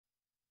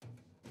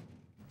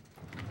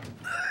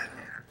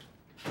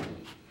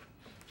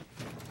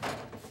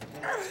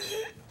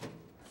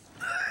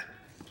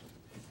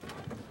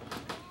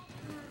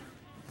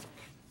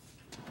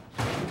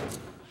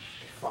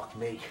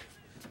me.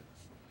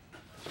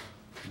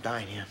 I'm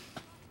dying here.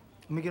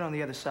 Let me get on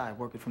the other side,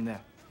 work it from there.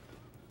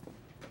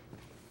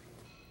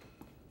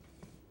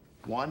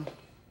 1,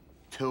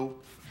 2,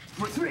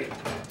 3.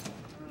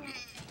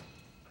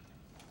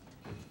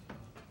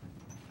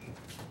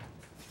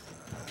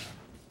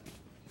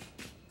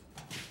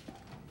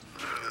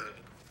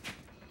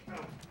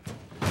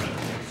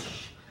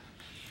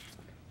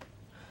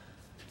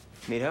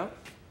 Need help?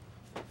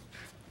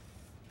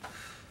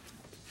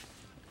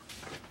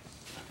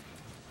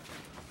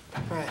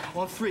 All right,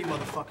 on 3,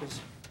 motherfuckers.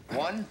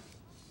 1,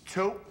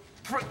 2,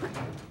 3.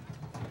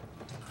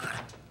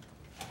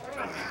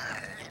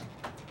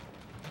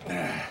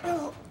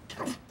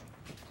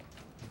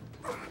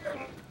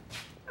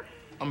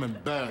 I'm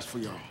embarrassed for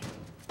y'all.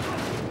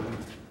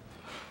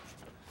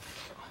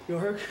 Yo,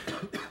 Herc,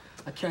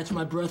 I catch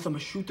my breath, I'ma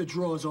shoot the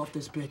drawers off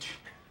this bitch.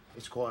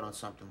 It's caught on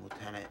something,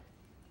 Lieutenant.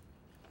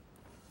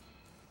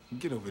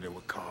 Get over there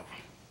with Carl.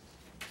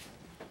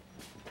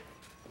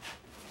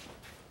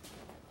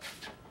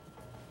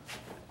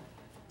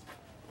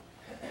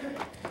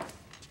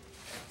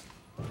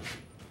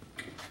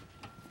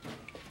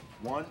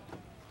 One,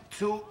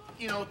 2,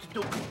 you know what to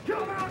do.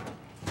 Come on!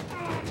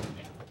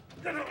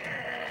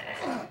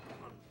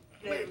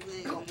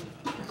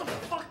 What the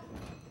fuck?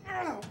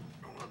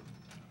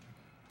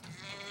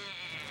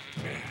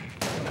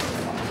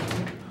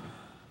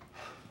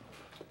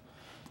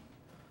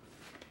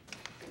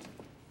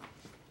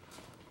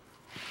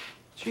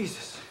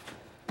 Jesus.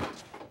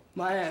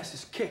 My ass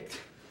is kicked.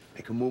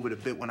 I could move it a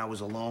bit when I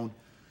was alone.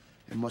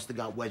 It must have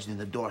got wedged in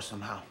the door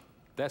somehow.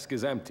 Desk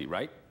is empty,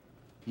 right?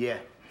 Yeah.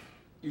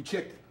 You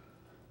checked it?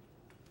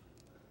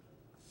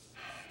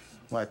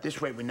 Well, at this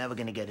rate, we're never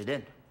gonna get it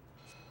in.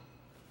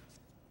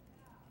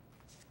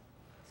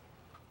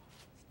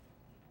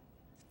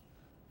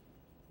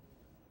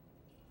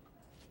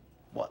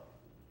 What?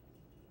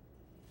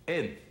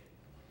 In.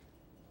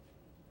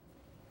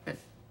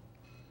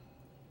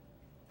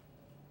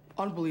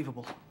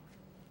 Unbelievable.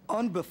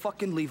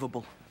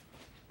 Unbe-fucking-lievable.